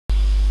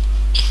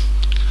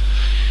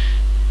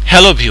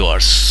Hello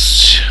viewers,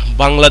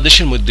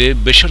 বাংলাদেশের মধ্যে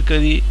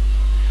বেসরকারি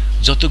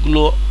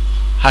যতগুলো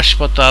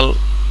হাসপাতাল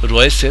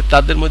রয়েছে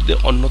তাদের মধ্যে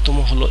অন্যতম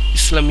হলো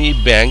ইসলামী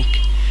ব্যাংক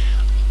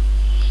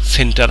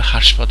সেন্টার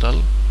হাসপাতাল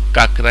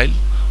কাকরাইল।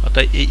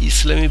 অর্থাৎ এই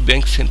ইসলামী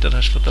ব্যাংক সেন্টার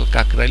হাসপাতাল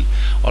কাকরাইল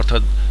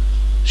অর্থাৎ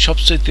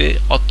সবচেয়ে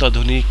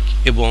অত্যাধুনিক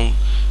এবং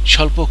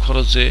স্বল্প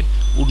খরচে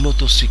উন্নত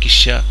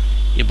চিকিৎসা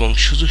এবং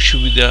সুযোগ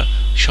সুবিধা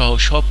সহ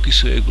সব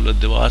কিছু এগুলো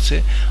দেওয়া আছে।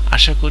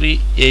 আশা করি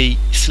এই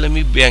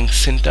ইসলামী ব্যাংক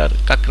সেন্টার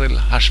কাকরাইল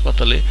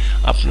হাসপাতালে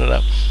আপনারা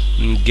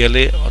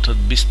গেলে অর্থাৎ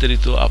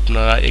বিস্তারিত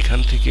আপনারা এখান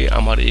থেকে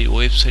আমার এই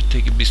ওয়েবসাইট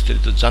থেকে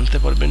বিস্তারিত জানতে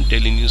পারবেন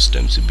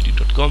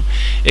dailyNewsTimesCBD.com।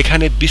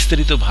 এখানে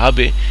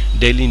বিস্তারিতভাবে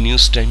ডেইলি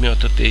নিউজ টাইমে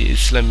অর্থাৎ এই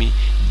ইসলামী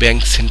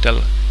ব্যাংক সেন্টার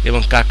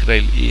এবং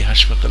কাকরাইল এই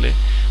হাসপাতালে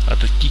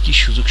অর্থাৎ কী কী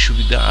সুযোগ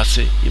সুবিধা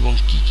আছে এবং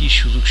কী কী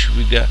সুযোগ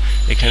সুবিধা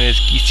এখানে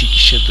কী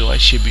চিকিৎসা দেওয়া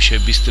হয় সে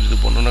বিষয়ে বিস্তারিত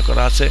বর্ণনা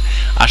করা আছে।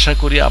 আশা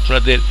করি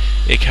আপনাদের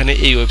এখানে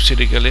এই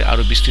ওয়েবসাইটে গেলে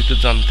আরও বিস্তারিত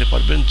জানতে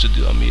পারবেন।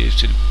 যদিও আমি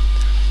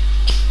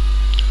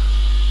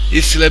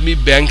ইসলামী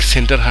ব্যাংক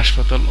সেন্টার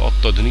হাসপাতাল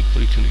অত্যাধুনিক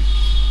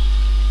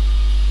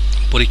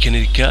পরীক্ষা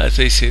নিরীক্ষা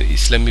আছে।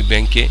 ইসলামী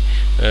ব্যাংকে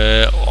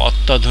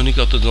অত্যাধুনিক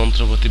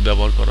যন্ত্রপাতি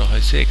ব্যবহার করা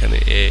হয়েছে। এখানে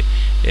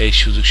এই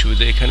সুযোগ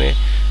সুবিধা এখানে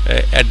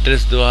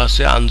অ্যাড্রেস দেওয়া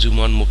আছে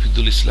আঞ্জুমান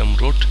মফিদুল ইসলাম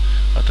রোড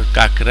অর্থাৎ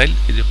কাকরাইল।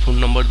 এই যে ফোন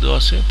নম্বর দেওয়া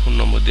আছে, ফোন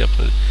নম্বর দিয়ে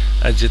আপনারা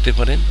যেতে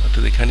পারেন।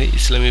 অর্থাৎ এখানে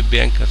ইসলামী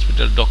ব্যাংক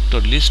হসপিটাল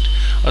ডক্টর লিস্ট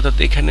অর্থাৎ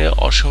এখানে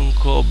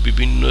অসংখ্য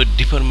বিভিন্ন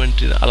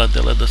ডিপার্টমেন্টের আলাদা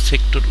আলাদা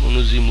সেক্টর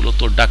অনুযায়ী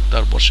মূলত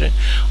ডাক্তার বসে।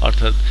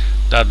 অর্থাৎ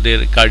তাদের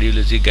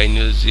কার্ডিওলজি,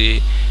 গাইনোলজি,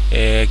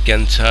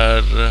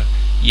 ক্যান্সার,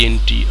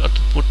 ইএনটি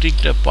অর্থাৎ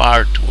প্রত্যেকটা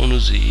পার্ট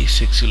অনুযায়ী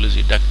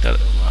সেক্সিওলজি ডাক্তার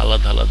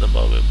আলাদা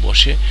আলাদাভাবে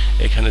বসে।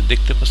 এখানে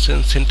দেখতে পাচ্ছেন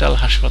সেন্ট্রাল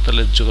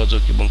হাসপাতালের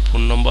যোগাযোগ এবং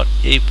ফোন নম্বর।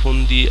 এই ফোন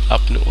দিয়ে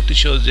আপনি অতি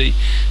সহজেই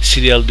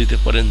সিরিয়াল দিতে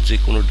পারেন যে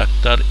কোনো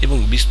ডাক্তার এবং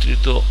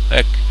বিস্তৃত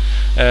 1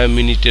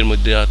 মিনিটের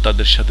মধ্যে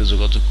তাদের সাথে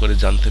যোগাযোগ করে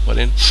জানতে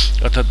পারেন।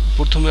 অর্থাৎ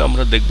প্রথমে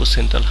আমরা দেখব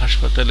সেন্ট্রাল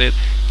হাসপাতালের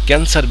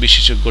ক্যান্সার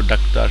বিশেষজ্ঞ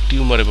ডাক্তার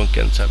টিউমার এবং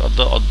ক্যান্সার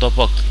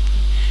অধ্যাপক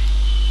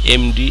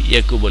এমডি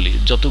ইয়াকুব আলী।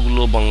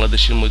 যতগুলো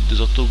বাংলাদেশের মধ্যে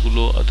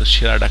যতগুলো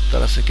সেরা ডাক্তার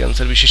আছে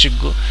ক্যান্সার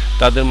বিশেষজ্ঞ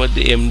তাদের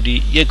মধ্যে এমডি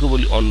ইয়াকুব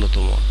আলী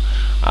অন্যতম।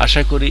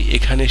 আশা করি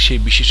এখানে সেই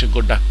বিশেষজ্ঞ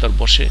ডাক্তার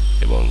বসে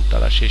এবং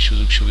তারা সেই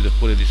সুযোগ সুবিধা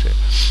করে দিছে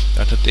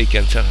অর্থাৎ এই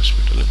ক্যান্সার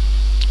হসপিটালে।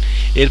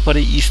 এরপরে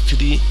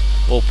স্ত্রী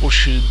ও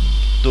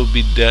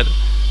প্রসূতিবিদ্যার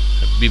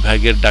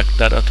বিভাগের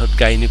ডাক্তার অর্থাৎ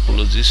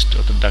গাইনোকোলজিস্ট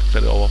অর্থাৎ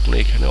ডাক্তারের অভাব নেই,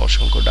 এখানে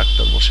অসংখ্য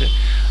ডাক্তার বসে।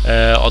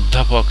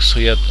 অধ্যাপক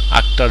সৈয়দ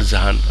আক্তার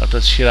জাহান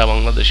অর্থাৎ সেরা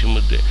বাংলাদেশের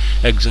মধ্যে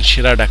একজন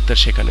সেরা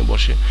ডাক্তার সেখানে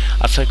বসে।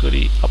 আশা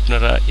করি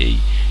আপনারা এই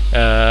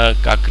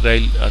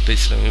কাকরাইল অর্থাৎ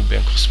ইসলামী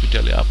ব্যাংক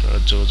হসপিটালে আপনারা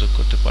যোগাযোগ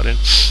করতে পারেন।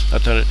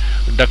 অর্থাৎ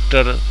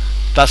ডাক্তার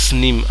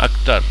তাসনিম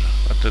আক্তার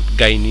অর্থাৎ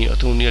গাইনি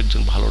অর্থাৎ উনি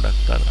একজন ভালো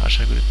ডাক্তার।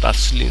 আশা করি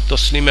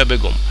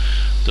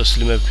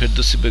তসলিমা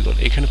ফেরদৌসী বেগম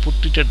এখানে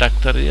প্রত্যেকটা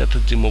ডাক্তারের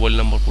অর্থাৎ যে মোবাইল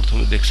নাম্বার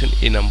প্রথমে দেখছেন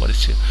এই নাম্বারে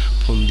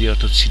ফোন দিয়ে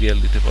অর্থাৎ সিরিয়াল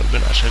দিতে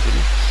পারবেন আশা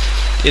করি।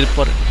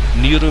 এরপর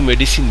নিউরো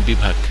মেডিসিন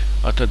বিভাগ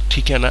অর্থাৎ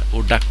ঠিকানা ও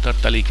ডাক্তার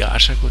তালিকা।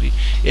 আশা করি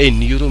এই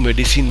নিউরো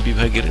মেডিসিন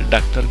বিভাগের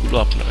ডাক্তারগুলো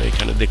আপনারা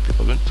এখানে দেখতে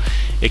পাবেন।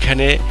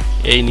 এখানে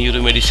এই নিউরো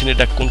মেডিসিনে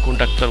কোন কোন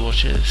ডাক্তার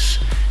বসে: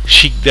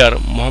 শিকদার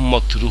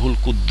মোহাম্মদ রুহুল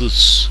কুদ্দুস,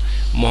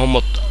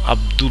 মোহাম্মদ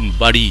আব্দুল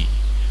বাড়ি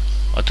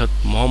অর্থাৎ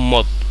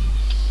মোহাম্মদ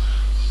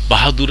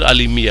বাহাদুর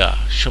আলী মিয়া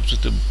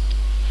সবচেয়ে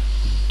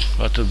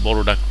অর্থাৎ বড়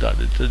ডাক্তার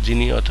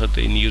যিনি অর্থাৎ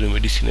এই নিউরো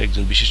মেডিসিনের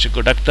একজন বিশেষজ্ঞ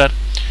ডাক্তার।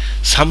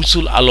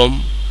 শামসুল আলম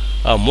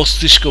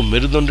মস্তিষ্ক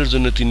মেরুদণ্ডের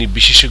জন্য তিনি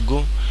বিশেষজ্ঞ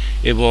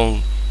এবং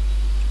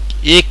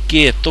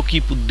কে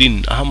তকিবউদ্দিন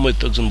আহমেদ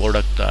একজন বড়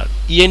doctor.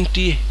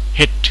 ENT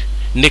head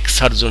neck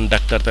surgeon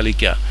doctor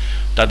তালিকা।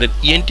 তাদের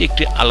ইএনটি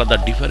একটি আলাদা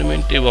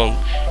ডিপার্টমেন্ট এবং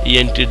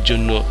ইএনটির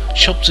জন্য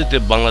সবচেয়ে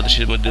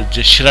বাংলাদেশের মধ্যে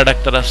যে সেরা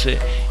ডাক্তার আছে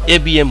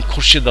এবিএম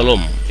খোরশেদ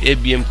আলম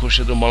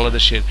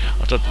বাংলাদেশের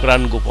অর্থাৎ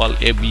প্রাণগোপাল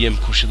এবিএম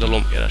খোরশেদ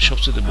আলম এরা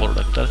সবচেয়ে বড়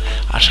ডাক্তার।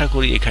 আশা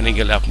করি এখানে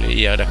গেলে আপনি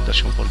এই ডাক্তার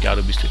সম্পর্কে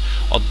আরও বিস্তারিত।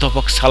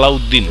 অধ্যাপক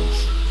সালাউদ্দিন,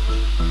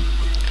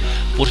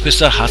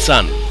 প্রফেসর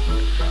হাসান,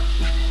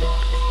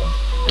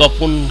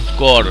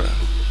 তপনকর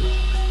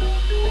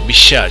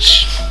বিশ্বাস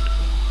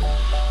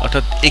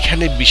অর্থাৎ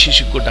এখানে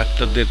বিশেষজ্ঞ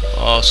ডাক্তারদের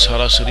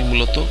সরাসরি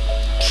মূলত।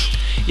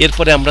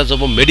 এরপরে আমরা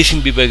যাব মেডিসিন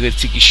বিভাগের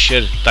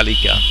চিকিৎসার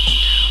তালিকা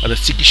অর্থাৎ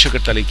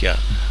চিকিৎসকের তালিকা।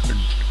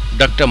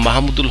 ডক্টর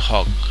মাহমুদুল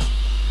হক,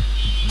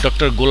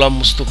 ডক্টর গোলাম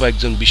মুস্তফা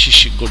একজন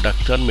বিশেষজ্ঞ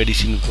ডাক্তার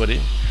মেডিসিন করে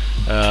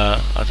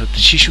অর্থাৎ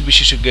শিশু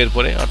বিশেষজ্ঞের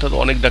পরে অর্থাৎ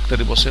অনেক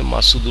ডাক্তারই বসে।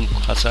 মাসুদুল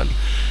হাসান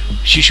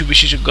শিশু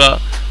বিশেষজ্ঞ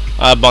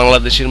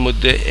বাংলাদেশের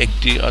মধ্যে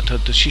একটি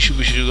অর্থাৎ শিশু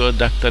বিশেষজ্ঞ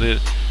ডাক্তারের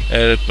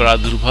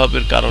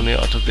প্রাদুর্ভাবের কারণে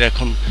অর্থাৎ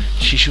এখন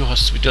শিশু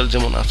হসপিটাল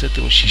যেমন আছে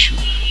তেমন শিশু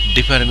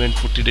ডিপার্টমেন্ট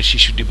প্রতিটা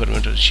শিশু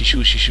ডিপার্টমেন্টের শিশু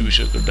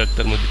বিশেষজ্ঞ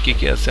ডাক্তার মধ্যে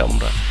কে আছে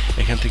আমরা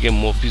এখান থেকে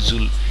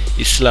মফিজুল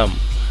ইসলাম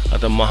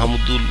অর্থাৎ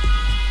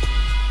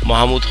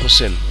মাহমুদ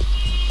হোসেন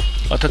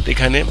অর্থাৎ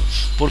এখানে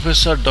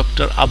প্রফেসর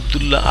ডক্টর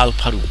আবদুল্লাহ আল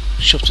ফারুক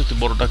সবচেয়ে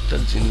বড় ডাক্তার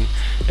যিনি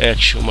এক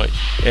সময়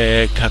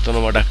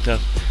খ্যাতনামা ডাক্তার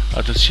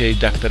অর্থাৎ সেই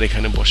ডাক্তার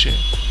এখানে বসে।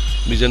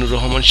 মিজানুর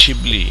রহমান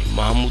শিবলি,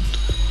 মাহমুদ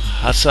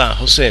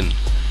হোসেন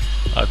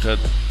অর্থাৎ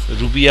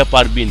রুবিয়া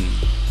পারবিন,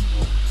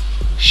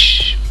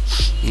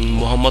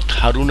 মোহাম্মদ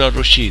হারুনা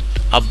রশিদ,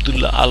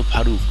 আব্দুল্লাহ আল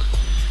ফারুক,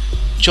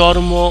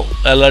 চর্ম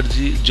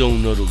অ্যালার্জি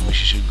যৌন রোগ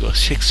বিশেষজ্ঞ,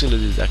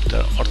 সেক্সোলজি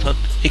ডাক্তার। অর্থাৎ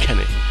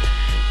এখানে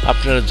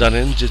আপনারা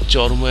জানেন যে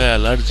চর্ম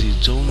অ্যালার্জি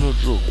যৌন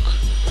রোগ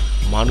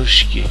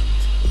মানুষকে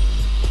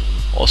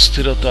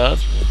অস্থিরতার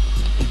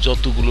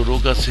যতগুলো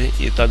রোগ আছে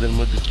তাদের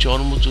মধ্যে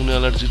চর্মযৌন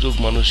অ্যালার্জি রোগ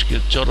মানুষকে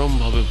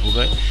চরমভাবে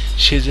ভোগায়।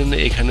 সেজন্য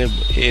এখানে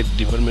এর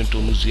ডিপার্টমেন্ট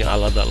অনুযায়ী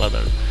আলাদা আলাদা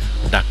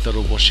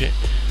ডাক্তারও বসে।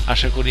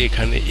 আশা করি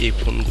এখানে এই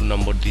ফোন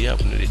নম্বর দিয়ে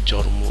আপনার এই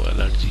চর্ম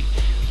অ্যালার্জি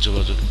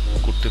যোগাযোগ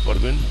করতে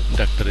পারবেন,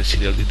 ডাক্তারের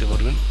সিরিয়াল দিতে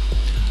পারবেন।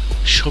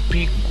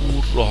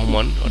 শফিকুর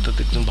রহমান অর্থাৎ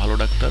একজন ভালো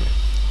ডাক্তার।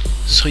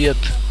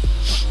 সৈয়দ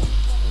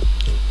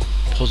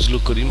ফজলু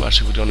করিম,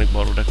 আশা করি অনেক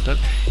বড় ডাক্তার।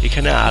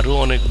 এখানে আরও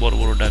অনেক বড়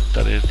বড়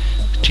ডাক্তারের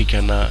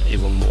ঠিকানা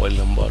এবং মোবাইল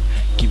নাম্বার,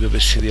 কিভাবে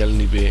সিরিয়াল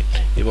নিবে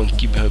এবং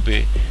কিভাবে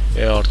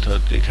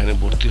অর্থাৎ এখানে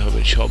ভর্তি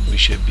হবেন সব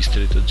বিষয়ে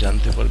বিস্তারিত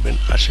জানতে পারবেন।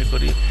 আশা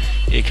করি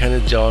এখানে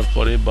যাওয়ার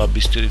পরে বা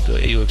বিস্তারিত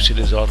এই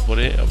ওয়েবসাইটে যাওয়ার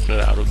পরে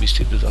আপনারা আরও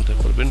বিস্তারিত জানতে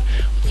পারবেন।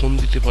 ফোন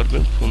দিতে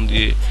পারবেন, ফোন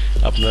দিয়ে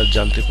আপনারা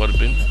জানতে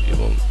পারবেন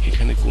এবং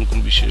এখানে কোন কোন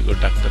বিশেষজ্ঞ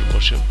ডাক্তার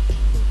বসেন।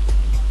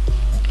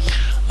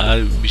 আর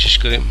বিশেষ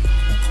করে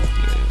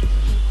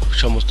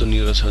সমস্ত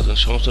নিউরোসার্জন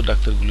সমস্ত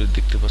ডাক্তারগুলো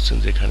দেখতে পাচ্ছেন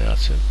যে এখানে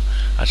আছে।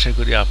 আশা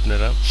করি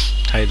আপনারা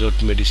থাইরয়েড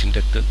মেডিসিন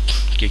ডাক্তার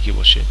কে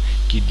বসে,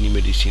 কিডনি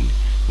মেডিসিন,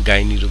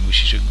 গাইনি রোগ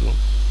বিশেষজ্ঞ,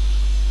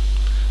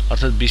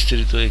 অর্থাৎ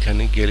বিস্তারিত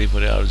এখানে গেলে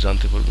পরে আর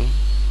জানতে পারবেন।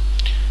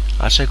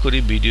 আশা করি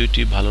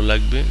ভিডিওটি ভালো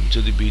লাগবে।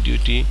 যদি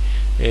ভিডিওটি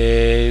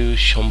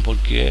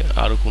সম্পর্কে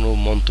আরও কোনো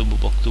মন্তব্য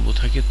বক্তব্য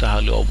থাকে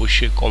তাহলে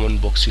অবশ্যই কমেন্ট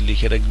বক্সে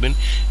লিখে রাখবেন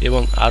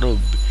এবং আরও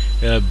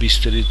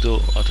বিস্তারিত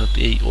অর্থাৎ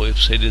এই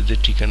ওয়েবসাইটের যে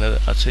ঠিকানা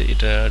আছে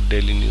এটা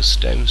ডেইলি নিউজ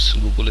টাইমস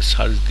গুগলে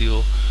সার্চ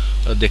দিয়েও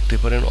দেখতে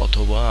পারেন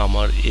অথবা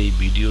আমার এই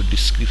ভিডিও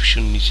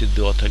ডিসক্রিপশন নিচে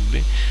দেওয়া থাকবে।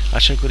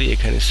 আশা করি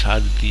এখানে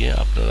সার্চ দিয়ে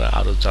আপনারা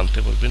আরও জানতে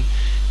পারবেন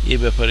এ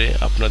ব্যাপারে।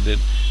 আপনাদের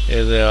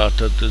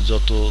অর্থাৎ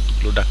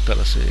যতগুলো ডাক্তার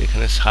আছে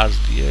এখানে সার্চ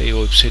দিয়ে এই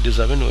ওয়েবসাইটে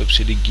যাবেন,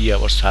 ওয়েবসাইটে গিয়ে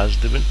আবার সার্চ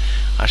দেবেন।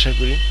 আশা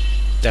করি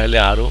তাহলে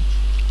আরও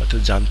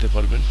অর্থাৎ জানতে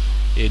পারবেন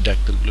এই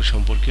ডাক্তারগুলো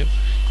সম্পর্কে।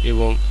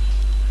 এবং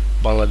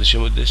বাংলাদেশের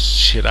মধ্যে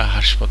সেরা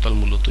হাসপাতাল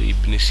মূলত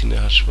ইবনে সিনা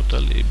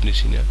হাসপাতাল, ইবনে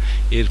সিনা,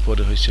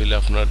 এরপরে হয়েছিল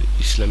আপনার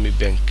ইসলামী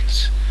ব্যাংক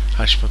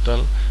হাসপাতাল।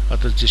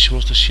 অর্থাৎ যে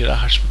সমস্ত সেরা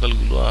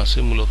হাসপাতালগুলো আছে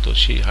মূলত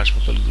সেই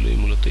হাসপাতালগুলোই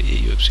মূলত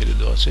এই ওয়েবসাইটে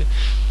দেওয়া আছে।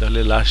 তাহলে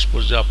লাস্ট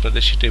পর্যায়ে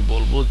আপনাদের সেটাই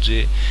বলবো যে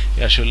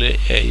আসলে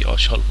এই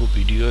স্বল্প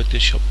ভিডিওতে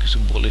সব কিছু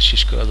বলে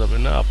শেষ করা যাবে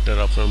না।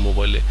 আপনারা আপনার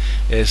মোবাইলে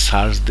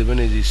সার্চ দেবেন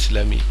এই যে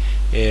ইসলামী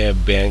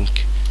ব্যাংক,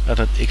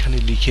 অর্থাৎ এখানে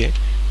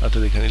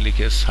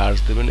লিখে সার্চ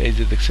দেবেন। এই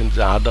যে দেখছেন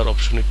যে আদার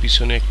অপশনের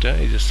পিছনে একটা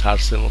এই যে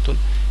সার্চের মতন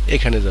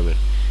এখানে যাবেন।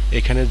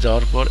 এখানে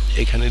যাওয়ার পর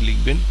এখানে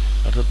লিখবেন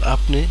অর্থাৎ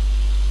আপনি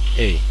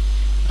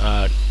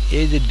আর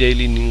এই যে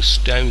ডেইলি নিউজ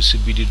টাইমস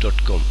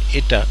বিডি.com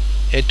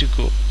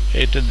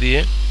এটা দিয়ে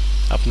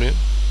আপনি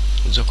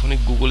যখনই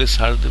গুগলে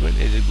সার্চ দেবেন,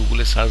 এই যে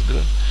গুগলে সার্চ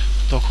দেবেন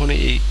তখনই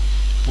এই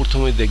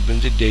প্রথমেই দেখবেন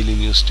যে ডেইলি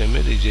নিউজ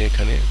টাইমের এই যে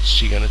এখানে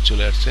ঠিকানা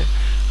চলে আসছে।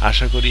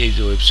 আশা করি এই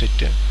যে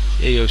ওয়েবসাইটটা,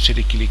 এই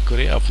ওয়েবসাইটে ক্লিক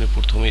করে আপনি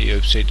প্রথমে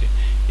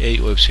এই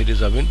ওয়েবসাইটে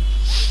যাবেন।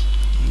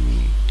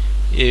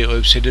 এই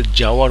ওয়েবসাইটে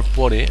যাওয়ার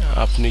পরে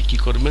আপনি কি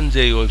করবেন যে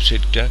এই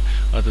ওয়েবসাইটটা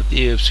অর্থাৎ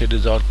এই ওয়েবসাইটে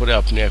যাওয়ার পরে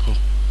আপনি এখন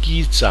কি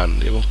চান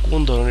এবং কোন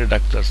ধরনের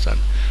ডাক্তার চান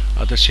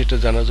অর্থাৎ সেটা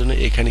জানার জন্য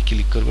এখানে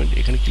ক্লিক করবেন।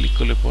 এখানে ক্লিক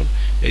করলে পর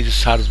এই যে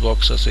সার্চ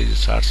বক্স আছে, এই যে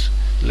সার্চ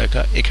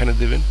লেখা এখানে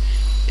দেবেন।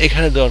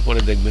 এখানে দেওয়ার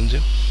পরে দেখবেন যে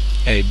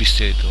এই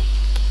বিস্তারিত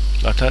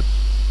অর্থাৎ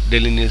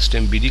ডেইলি নিউজ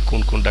টাইম বিডি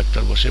কোন কোন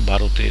ডাক্তার বসে,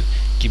 ভারতের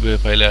কীভাবে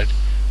পাইলট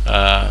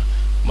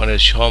মানে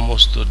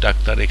সমস্ত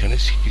ডাক্তার এখানে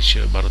চিকিৎসা,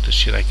 ভারতের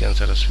সেরা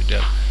ক্যান্সার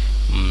হসপিটাল,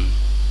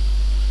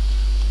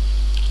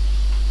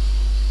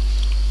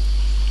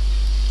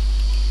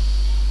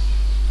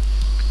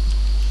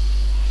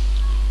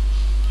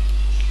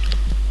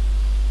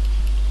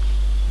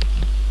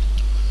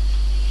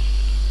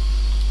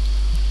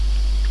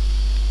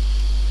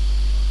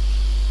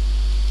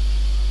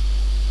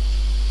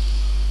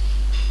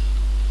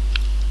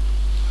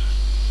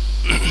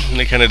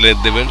 এখানে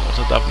দেবেন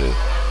অর্থাৎ আপনি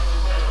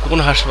কোন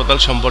হাসপাতাল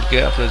সম্পর্কে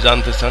আপনি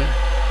জানতে চান।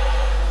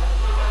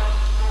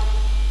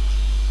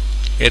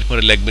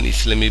 এরপরে লিখবেন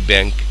ইসলামী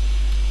ব্যাংক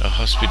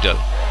হসপিটাল।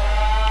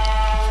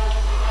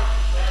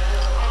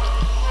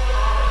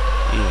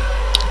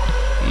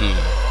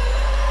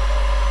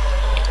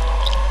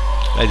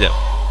 এই যে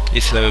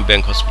ইসলামী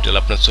ব্যাংক হসপিটাল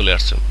আপনার চলে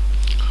আসছে।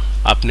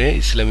 আপনি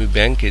ইসলামী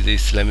ব্যাংক, এই যে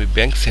ইসলামী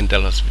ব্যাংক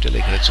সেন্ট্রাল হসপিটাল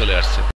এখানে চলে আসছে।